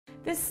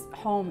This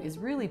home is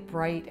really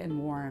bright and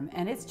warm,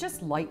 and it's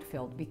just light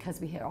filled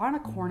because we are on a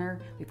corner.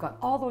 We've got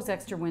all those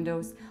extra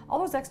windows. All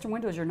those extra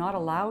windows are not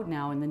allowed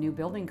now in the new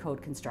building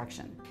code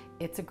construction.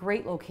 It's a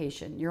great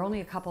location. You're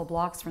only a couple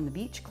blocks from the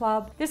beach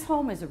club. This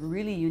home is a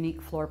really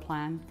unique floor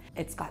plan.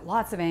 It's got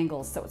lots of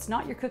angles, so it's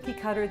not your cookie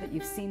cutter that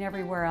you've seen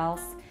everywhere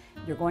else.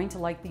 You're going to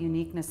like the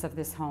uniqueness of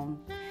this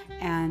home.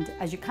 And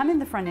as you come in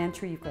the front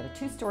entry, you've got a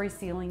 2-story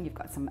ceiling. You've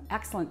got some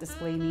excellent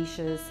display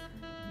niches.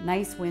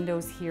 Nice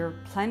windows here,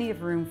 plenty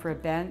of room for a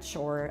bench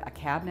or a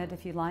cabinet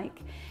if you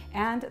like.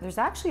 And there's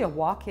actually a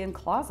walk-in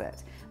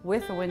closet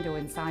with a window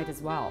inside as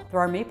well.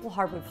 There are maple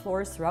hardwood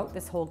floors throughout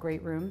this whole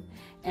great room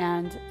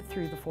and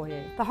through the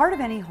foyer. The heart of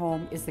any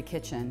home is the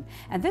kitchen,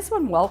 and this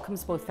one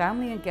welcomes both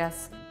family and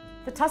guests.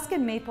 The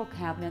Tuscan maple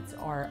cabinets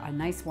are a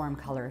nice warm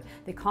color.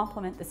 They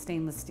complement the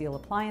stainless steel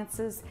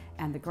appliances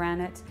and the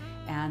granite,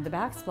 and the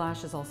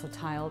backsplash is also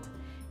tiled.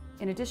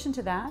 In addition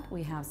to that,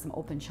 we have some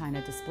open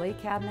china display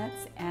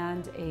cabinets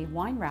and a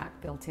wine rack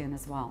built in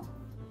as well.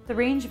 The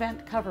range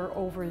vent cover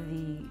over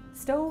the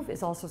stove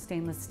is also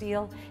stainless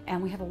steel,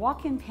 and we have a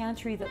walk-in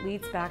pantry that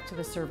leads back to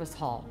the service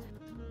hall.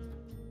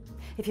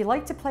 If you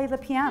like to play the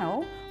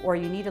piano, or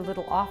you need a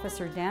little office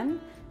or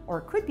den, or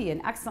it could be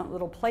an excellent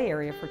little play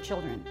area for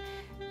children,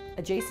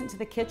 adjacent to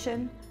the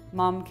kitchen,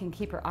 Mom can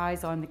keep her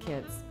eyes on the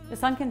kids. The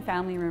sunken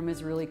family room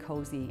is really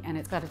cozy, and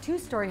it's got a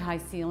 2-story high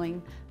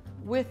ceiling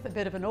with a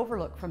bit of an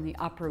overlook from the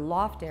upper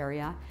loft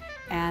area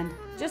and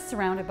just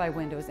surrounded by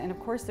windows. And of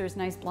course there's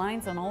nice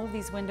blinds on all of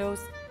these windows.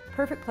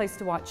 Perfect place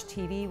to watch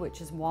TV, which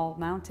is wall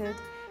mounted,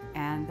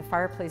 and the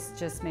fireplace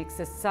just makes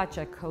this such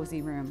a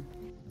cozy room.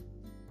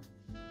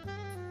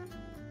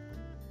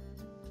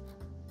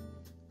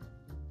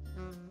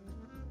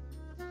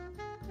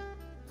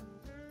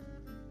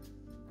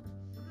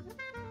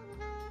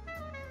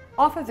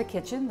 Off of the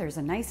kitchen there's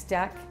a nice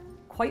deck,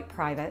 quite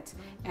private,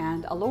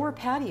 and a lower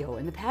patio,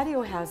 and the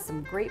patio has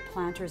some great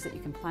planters that you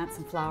can plant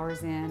some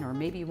flowers in, or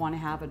maybe you want to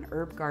have an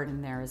herb garden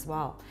there as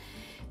well.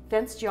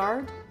 Fenced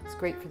yard is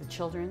great for the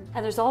children,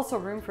 and there's also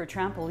room for a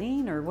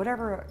trampoline or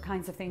whatever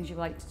kinds of things you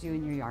like to do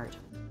in your yard.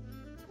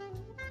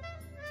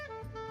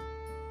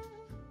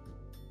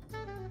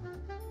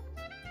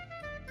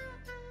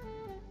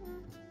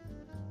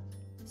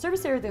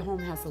 Service area of the home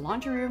has the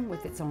laundry room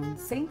with its own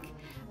sink,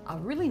 a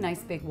really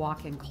nice big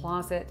walk-in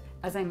closet.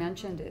 As I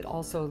mentioned, it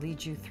also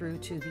leads you through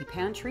to the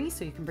pantry,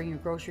 so you can bring your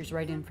groceries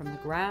right in from the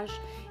garage.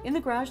 In the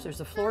garage there's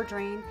a floor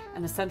drain,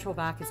 and the central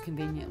vac is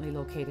conveniently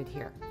located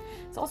here.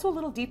 It's also a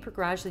little deeper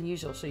garage than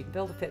usual, so you can be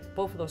able to fit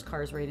both of those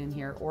cars right in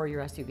here, or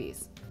your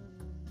SUVs.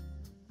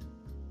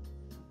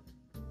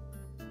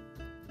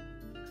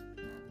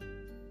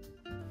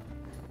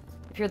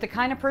 If you're the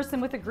kind of person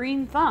with a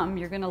green thumb,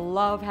 you're going to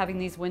love having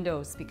these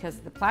windows because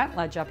the plant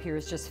ledge up here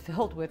is just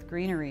filled with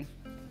greenery.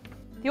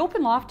 The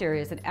open loft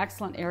area is an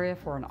excellent area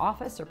for an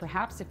office, or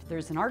perhaps if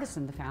there's an artist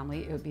in the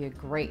family, it would be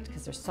great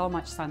because there's so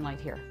much sunlight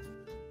here.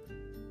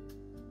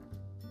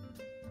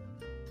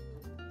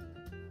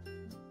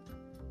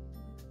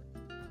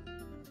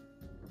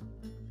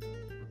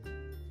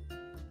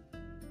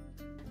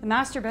 The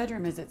master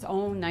bedroom is its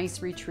own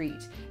nice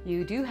retreat.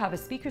 You do have a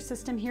speaker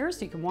system here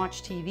so you can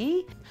watch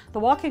TV. The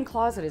walk-in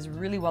closet is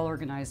really well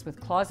organized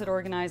with closet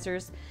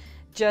organizers.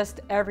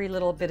 Just every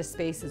little bit of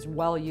space is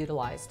well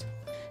utilized.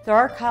 There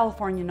are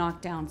California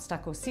knockdown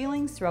stucco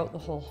ceilings throughout the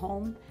whole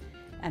home,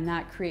 and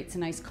that creates a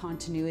nice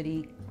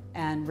continuity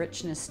and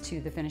richness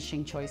to the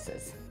finishing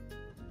choices.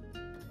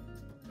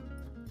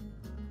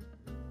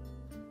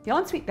 The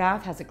ensuite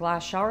bath has a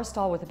glass shower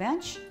stall with a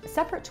bench, a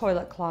separate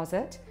toilet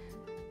closet,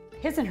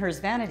 his and hers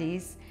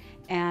vanities,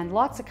 and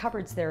lots of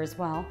cupboards there as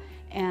well,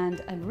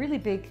 and a really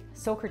big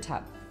soaker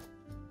tub.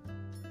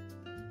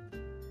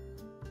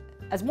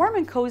 As warm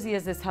and cozy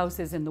as this house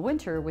is in the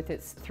winter with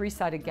its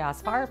 3-sided gas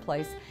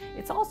fireplace,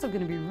 it's also going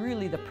to be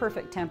really the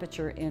perfect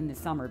temperature in the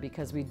summer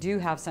because we do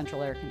have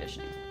central air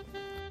conditioning.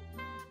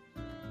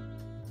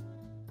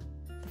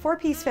 The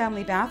 4-piece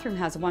family bathroom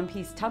has a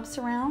 1-piece tub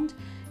surround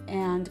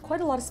and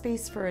quite a lot of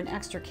space for an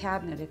extra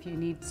cabinet if you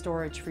need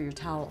storage for your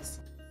towels.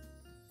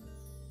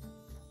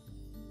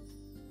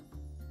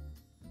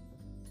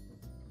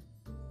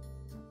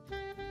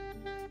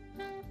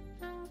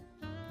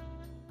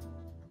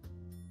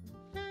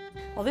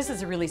 Well, this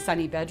is a really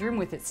sunny bedroom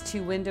with its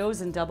 2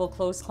 windows and double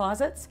closed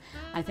closets.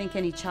 I think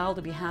any child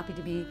would be happy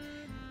to be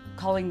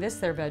calling this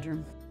their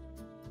bedroom.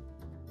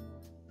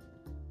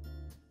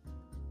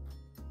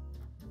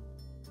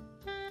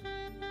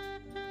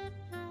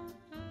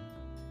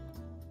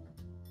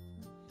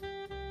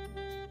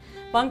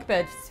 Bunk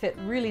beds fit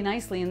really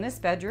nicely in this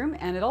bedroom,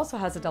 and it also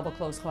has a double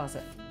closed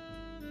closet.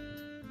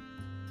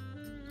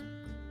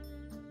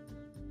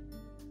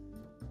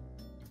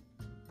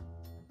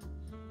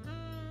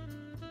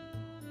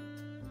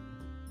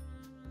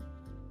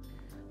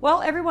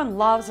 Well, everyone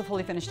loves a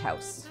fully finished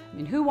house. I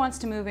mean, who wants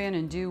to move in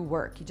and do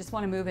work? You just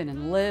want to move in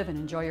and live and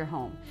enjoy your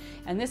home.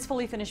 And this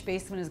fully finished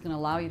basement is going to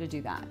allow you to do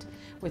that.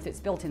 With its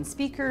built-in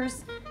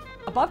speakers,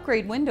 above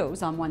grade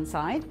windows on one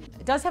side.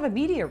 It does have a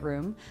media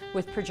room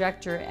with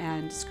projector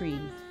and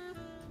screen.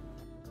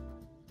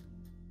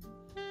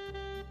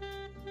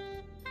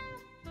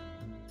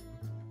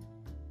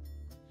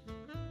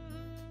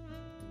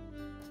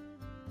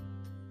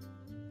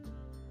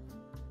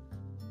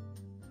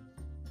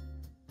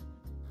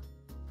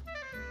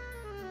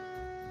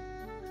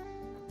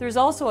 There's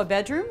also a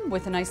bedroom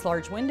with a nice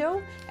large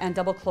window and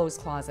double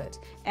closed closet.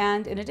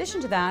 And in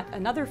addition to that,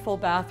 another full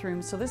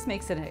bathroom, so this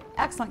makes it an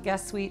excellent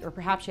guest suite, or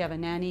perhaps you have a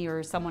nanny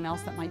or someone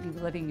else that might be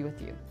living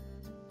with you.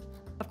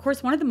 Of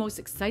course, one of the most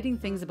exciting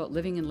things about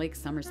living in Lake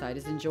Summerside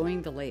is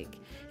enjoying the lake.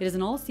 It is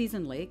an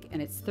all-season lake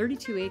and it's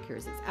 32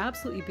 acres. It's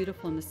absolutely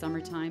beautiful in the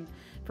summertime.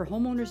 For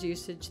homeowners'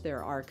 usage,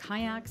 there are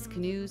kayaks,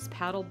 canoes,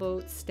 paddle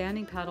boats,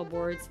 standing paddle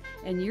boards,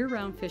 and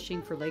year-round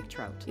fishing for lake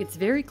trout. It's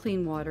very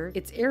clean water.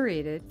 It's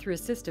aerated through a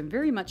system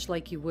very much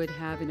like you would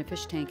have in a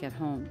fish tank at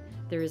home.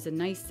 There is a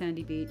nice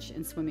sandy beach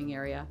and swimming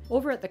area.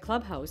 Over at the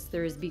clubhouse,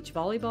 there is beach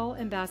volleyball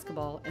and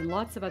basketball and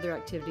lots of other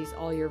activities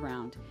all year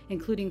round,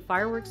 including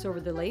fireworks over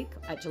the lake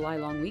at July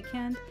long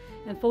weekend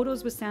and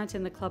photos with Santa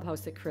in the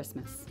clubhouse at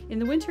Christmas. In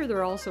the winter, there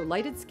are also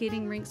lighted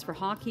skating rinks for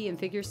hockey and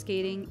figure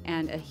skating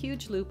and a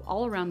huge loop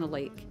all around the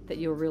lake that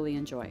you'll really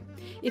enjoy.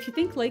 If you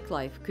think lake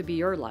life could be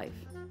your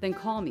life, then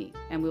call me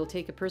and we'll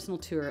take a personal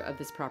tour of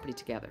this property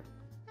together.